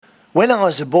When I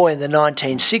was a boy in the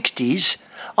 1960s,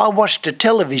 I watched a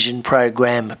television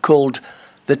program called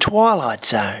The Twilight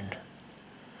Zone.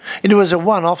 It was a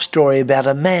one-off story about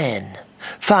a man,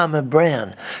 Farmer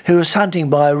Brown, who was hunting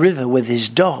by a river with his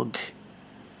dog.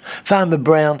 Farmer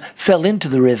Brown fell into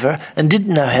the river and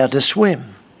didn't know how to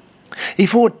swim. He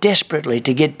fought desperately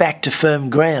to get back to firm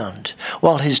ground,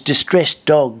 while his distressed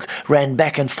dog ran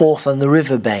back and forth on the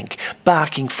riverbank,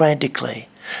 barking frantically,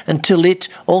 until it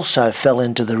also fell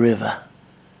into the river.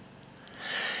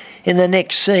 In the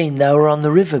next scene, they were on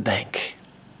the riverbank.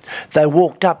 They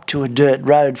walked up to a dirt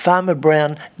road Farmer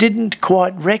Brown didn't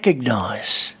quite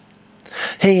recognise.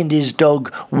 He and his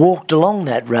dog walked along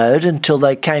that road until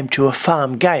they came to a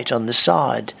farm gate on the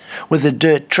side, with a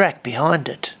dirt track behind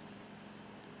it.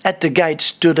 At the gate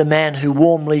stood a man who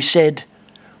warmly said,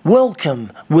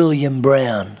 "Welcome, William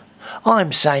Brown.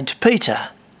 I'm St. Peter.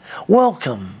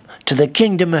 Welcome to the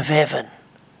kingdom of heaven."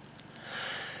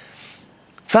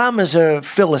 Farmers are a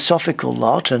philosophical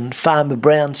lot, and Farmer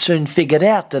Brown soon figured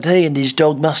out that he and his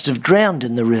dog must have drowned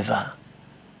in the river.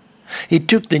 He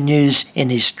took the news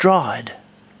in his stride.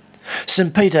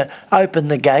 St. Peter opened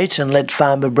the gate and let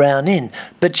Farmer Brown in,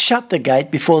 but shut the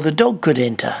gate before the dog could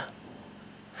enter.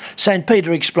 St.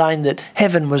 Peter explained that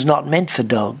heaven was not meant for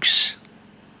dogs.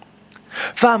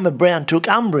 Farmer Brown took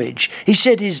umbrage. He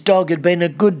said his dog had been a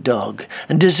good dog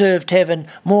and deserved heaven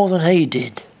more than he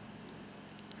did.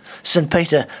 St.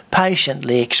 Peter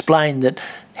patiently explained that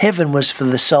heaven was for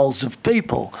the souls of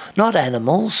people, not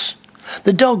animals.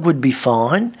 The dog would be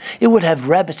fine. It would have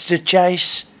rabbits to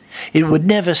chase. It would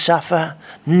never suffer,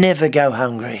 never go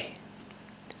hungry.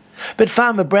 But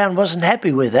Farmer Brown wasn't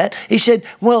happy with that. He said,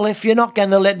 "Well, if you're not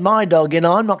going to let my dog in,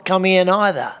 I'm not coming in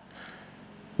either."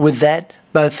 With that,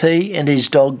 both he and his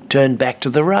dog turned back to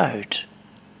the road.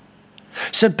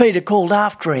 St. Peter called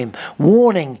after him,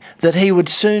 warning that he would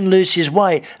soon lose his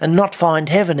way and not find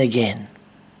heaven again.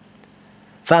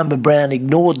 Farmer Brown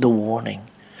ignored the warning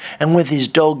and with his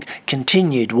dog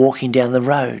continued walking down the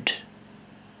road.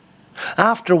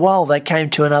 After a while they came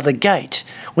to another gate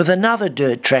with another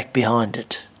dirt track behind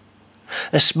it.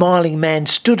 A smiling man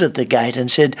stood at the gate and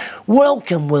said,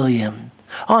 "Welcome, William.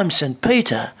 I'm St.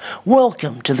 Peter.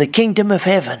 Welcome to the kingdom of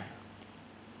heaven."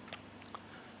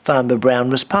 Farmer Brown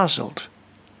was puzzled.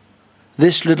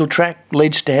 "This little track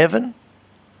leads to heaven?"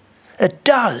 "It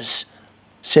does,"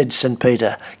 said St.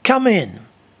 Peter. "Come in."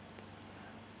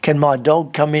 "Can my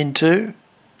dog come in too?"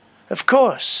 "Of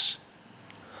course."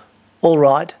 "All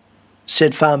right,"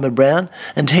 said Farmer Brown,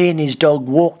 and he and his dog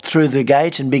walked through the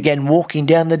gate and began walking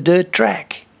down the dirt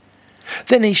track.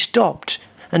 Then he stopped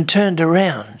and turned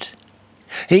around.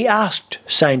 He asked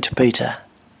St. Peter,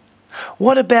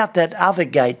 "What about that other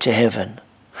gate to heaven?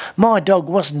 My dog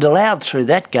wasn't allowed through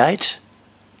that gate."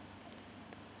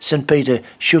 St. Peter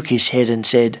shook his head and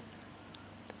said,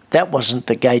 "That wasn't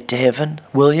the gate to heaven,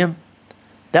 William.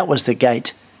 That was the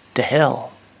gate to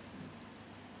hell."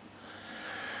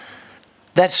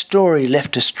 That story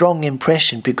left a strong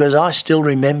impression because I still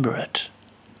remember it.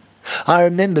 I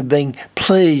remember being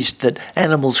pleased that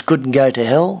animals couldn't go to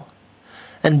hell,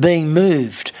 and being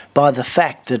moved by the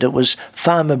fact that it was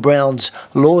Farmer Brown's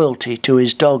loyalty to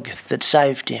his dog that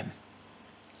saved him.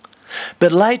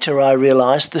 But later I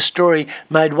realised the story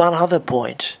made one other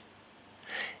point.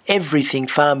 Everything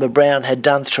Farmer Brown had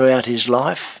done throughout his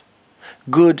life,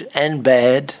 good and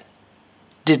bad,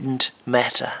 didn't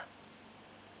matter.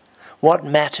 What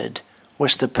mattered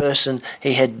was the person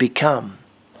he had become,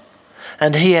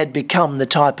 and he had become the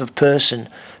type of person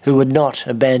who would not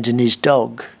abandon his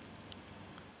dog.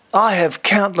 I have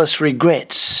countless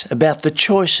regrets about the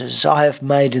choices I have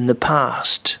made in the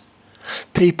past.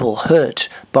 People hurt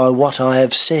by what I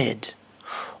have said,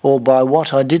 or by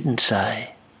what I didn't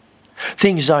say.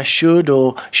 Things I should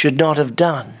or should not have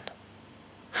done.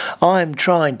 I am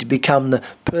trying to become the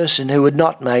person who would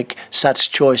not make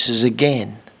such choices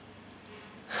again.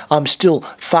 I'm still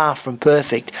far from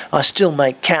perfect. I still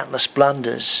make countless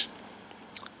blunders.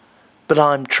 But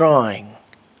I'm trying.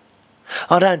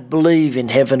 I don't believe in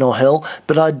heaven or hell,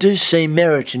 but I do see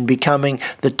merit in becoming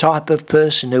the type of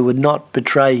person who would not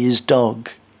betray his dog,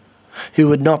 who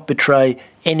would not betray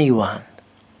anyone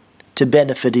to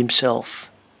benefit himself.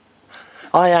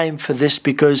 I aim for this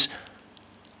because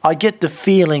I get the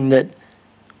feeling that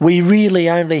we really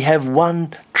only have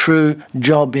one true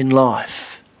job in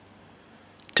life: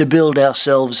 to build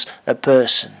ourselves a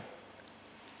person,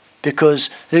 because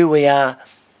who we are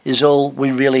is all we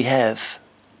really have.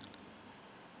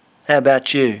 How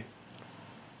about you?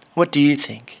 What do you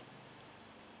think?